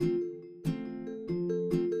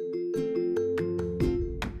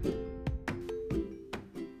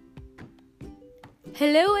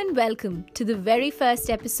Hello and welcome to the very first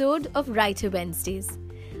episode of Writer Wednesdays,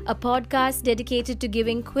 a podcast dedicated to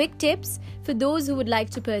giving quick tips for those who would like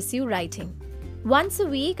to pursue writing. Once a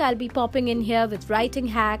week, I'll be popping in here with writing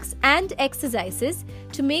hacks and exercises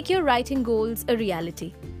to make your writing goals a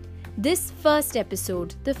reality. This first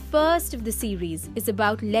episode, the first of the series, is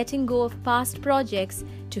about letting go of past projects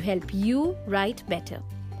to help you write better.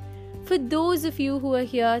 For those of you who are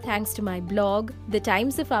here thanks to my blog, The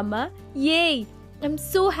Times of Amma, yay! I'm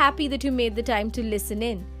so happy that you made the time to listen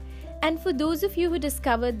in. And for those of you who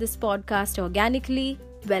discovered this podcast organically,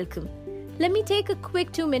 welcome. Let me take a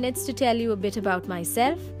quick 2 minutes to tell you a bit about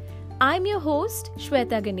myself. I'm your host,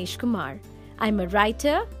 Shweta Ganesh Kumar. I'm a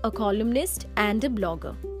writer, a columnist, and a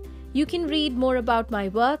blogger. You can read more about my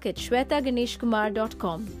work at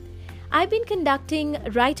shwetaganeshkumar.com. I've been conducting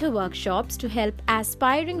writer workshops to help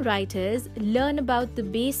aspiring writers learn about the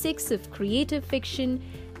basics of creative fiction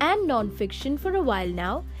and non-fiction for a while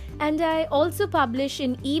now, and I also publish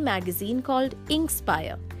an e-magazine called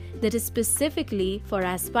Inkspire that is specifically for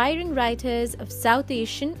aspiring writers of South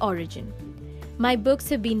Asian origin. My books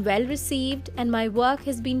have been well received and my work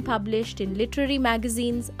has been published in literary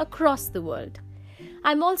magazines across the world.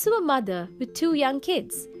 I'm also a mother with 2 young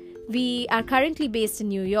kids. We are currently based in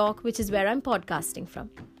New York, which is where I'm podcasting from.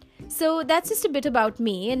 So that's just a bit about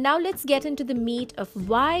me, and now let's get into the meat of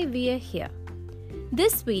why we are here.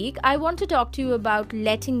 This week, I want to talk to you about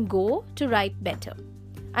letting go to write better.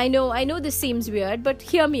 I know this seems weird, but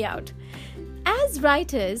hear me out. As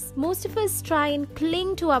writers, most of us try and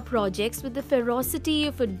cling to our projects with the ferocity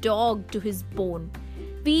of a dog to his bone.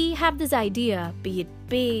 We have this idea, be it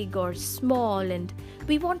big or small, and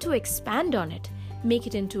we want to expand on it, make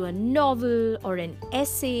it into a novel or an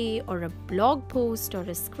essay or a blog post or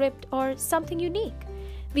a script or something unique.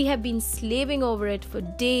 We have been slaving over it for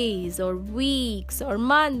days or weeks or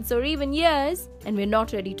months or even years, and we're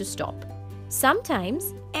not ready to stop.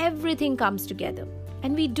 Sometimes everything comes together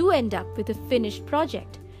and we do end up with a finished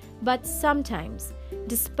project. But sometimes,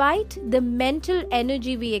 despite the mental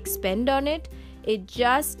energy we expend on it, it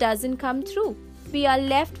just doesn't come through. We are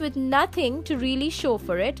left with nothing to really show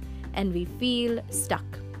for it and we feel stuck.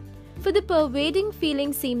 For the pervading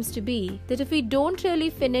feeling seems to be that if we don't really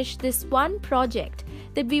finish this one project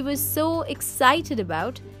that we were so excited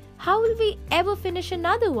about, how will we ever finish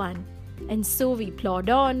another one? And so we plod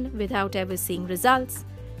on without ever seeing results.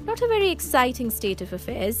 Not a very exciting state of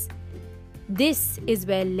affairs. This is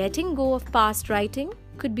where letting go of past writing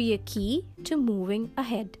could be a key to moving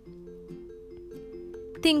ahead.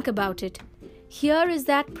 Think about it. Here is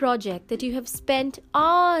that project that you have spent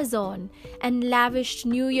hours on and lavished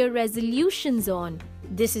New Year resolutions on.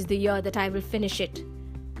 This is the year that I will finish it.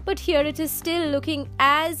 But here it is still looking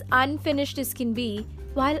as unfinished as can be,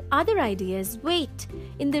 while other ideas wait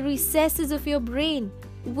in the recesses of your brain,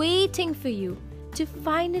 waiting for you to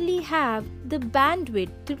finally have the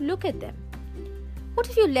bandwidth to look at them. What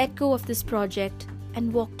if you let go of this project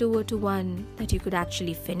and walked over to one that you could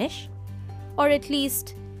actually finish? Or at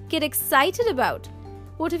least get excited about?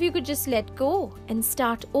 What if you could just let go and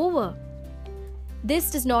start over?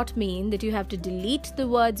 This does not mean that you have to delete the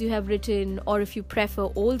words you have written, or if you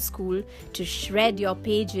prefer old school, to shred your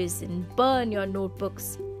pages and burn your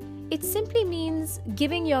notebooks. It simply means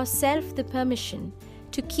giving yourself the permission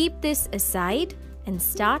to keep this aside and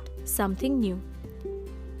start something new.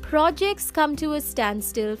 Projects come to a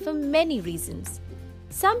standstill for many reasons.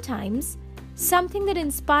 Sometimes, something that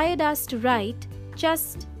inspired us to write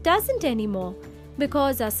just doesn't anymore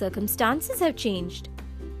because our circumstances have changed.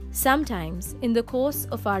 Sometimes, in the course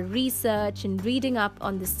of our research and reading up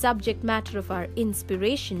on the subject matter of our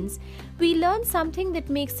inspirations, we learn something that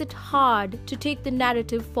makes it hard to take the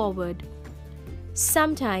narrative forward.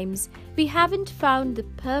 Sometimes, we haven't found the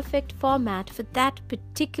perfect format for that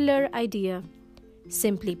particular idea.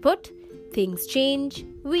 Simply put, things change,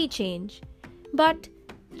 we change. But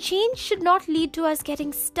change should not lead to us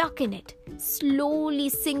getting stuck in it, slowly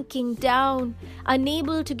sinking down,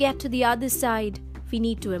 unable to get to the other side. We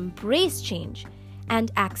need to embrace change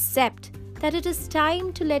and accept that it is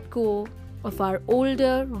time to let go of our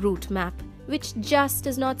older route map, which just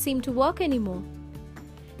does not seem to work anymore.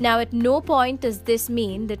 Now, at no point does this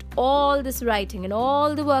mean that all this writing and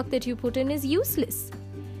all the work that you put in is useless.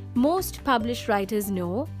 Most published writers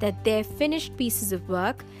know that their finished pieces of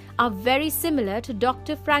work are very similar to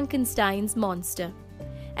Dr. Frankenstein's monster.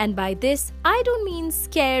 And by this, I don't mean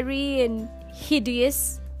scary and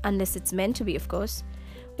hideous, unless it's meant to be, of course.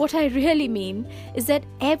 What I really mean is that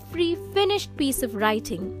every finished piece of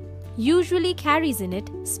writing usually carries in it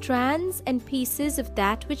strands and pieces of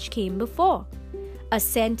that which came before. A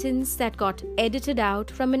sentence that got edited out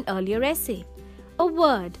from an earlier essay, a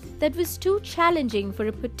word that was too challenging for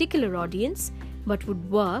a particular audience but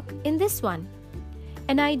would work in this one.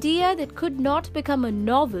 An idea that could not become a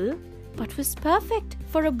novel but was perfect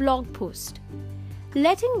for a blog post.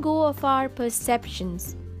 Letting go of our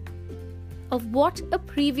perceptions of what a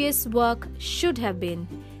previous work should have been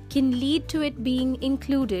can lead to it being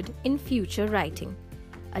included in future writing.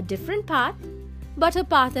 A different path, but a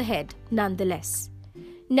path ahead nonetheless.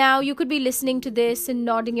 Now you could be listening to this and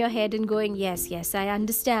nodding your head and going, yes, I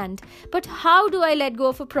understand. But how do I let go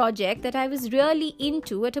of a project that I was really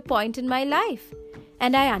into at a point in my life?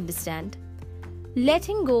 And I understand.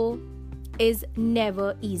 Letting go is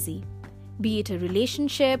never easy, be it a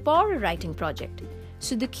relationship or a writing project.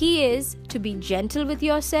 So the key is to be gentle with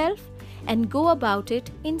yourself and go about it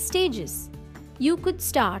in stages. You could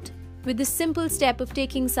start with the simple step of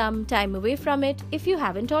taking some time away from it if you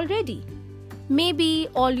haven't already. Maybe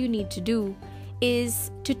all you need to do is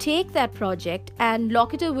to take that project and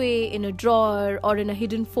lock it away in a drawer or in a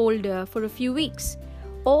hidden folder for a few weeks.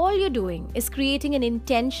 All you're doing is creating an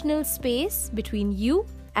intentional space between you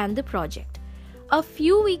and the project. A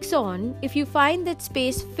few weeks on, if you find that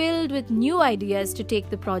space filled with new ideas to take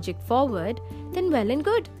the project forward, then well and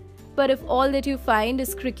good. But if all that you find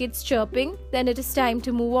is crickets chirping, then it is time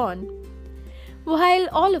to move on. While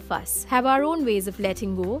all of us have our own ways of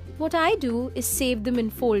letting go, what I do is save them in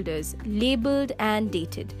folders, labeled and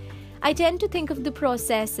dated. I tend to think of the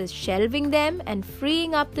process as shelving them and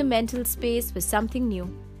freeing up the mental space for something new.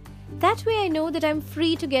 That way I know that I'm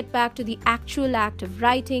free to get back to the actual act of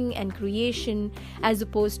writing and creation as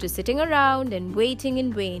opposed to sitting around and waiting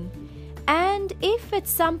in vain. And if at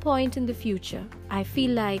some point in the future I feel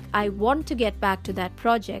like I want to get back to that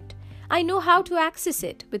project, I know how to access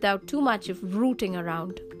it without too much of rooting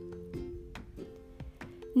around.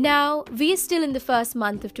 Now, we are still in the first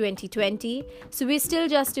month of 2020, so we're still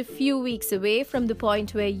just a few weeks away from the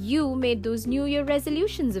point where you made those New Year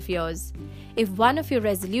resolutions of yours. If one of your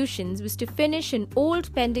resolutions was to finish an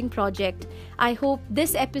old pending project, I hope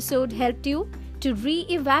this episode helped you to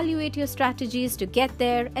re-evaluate your strategies to get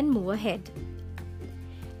there and move ahead.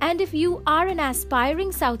 And if you are an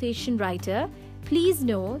aspiring South Asian writer, please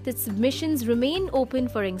know that submissions remain open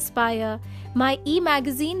for Inspire, my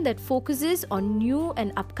e-magazine that focuses on new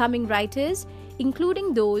and upcoming writers,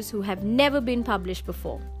 including those who have never been published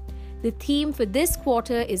before. The theme for this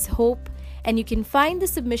quarter is hope, and you can find the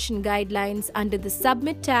submission guidelines under the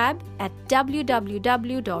Submit tab at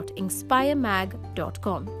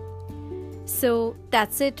www.inspiremag.com. So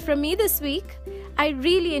that's it from me this week. I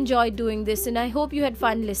really enjoyed doing this and I hope you had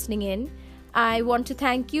fun listening in. I want to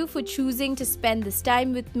thank you for choosing to spend this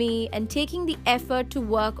time with me and taking the effort to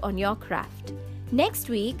work on your craft. Next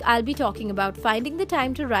week, I'll be talking about finding the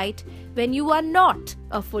time to write when you are not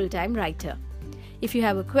a full-time writer. If you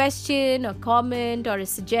have a question, a comment, or a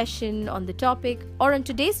suggestion on the topic or on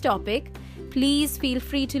today's topic, please feel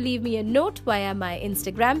free to leave me a note via my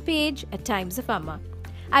Instagram page at Times of Amma.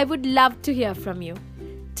 I would love to hear from you.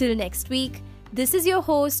 Till next week, this is your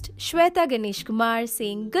host, Shweta Ganesh Kumar,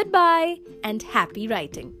 saying goodbye and happy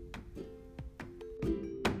writing.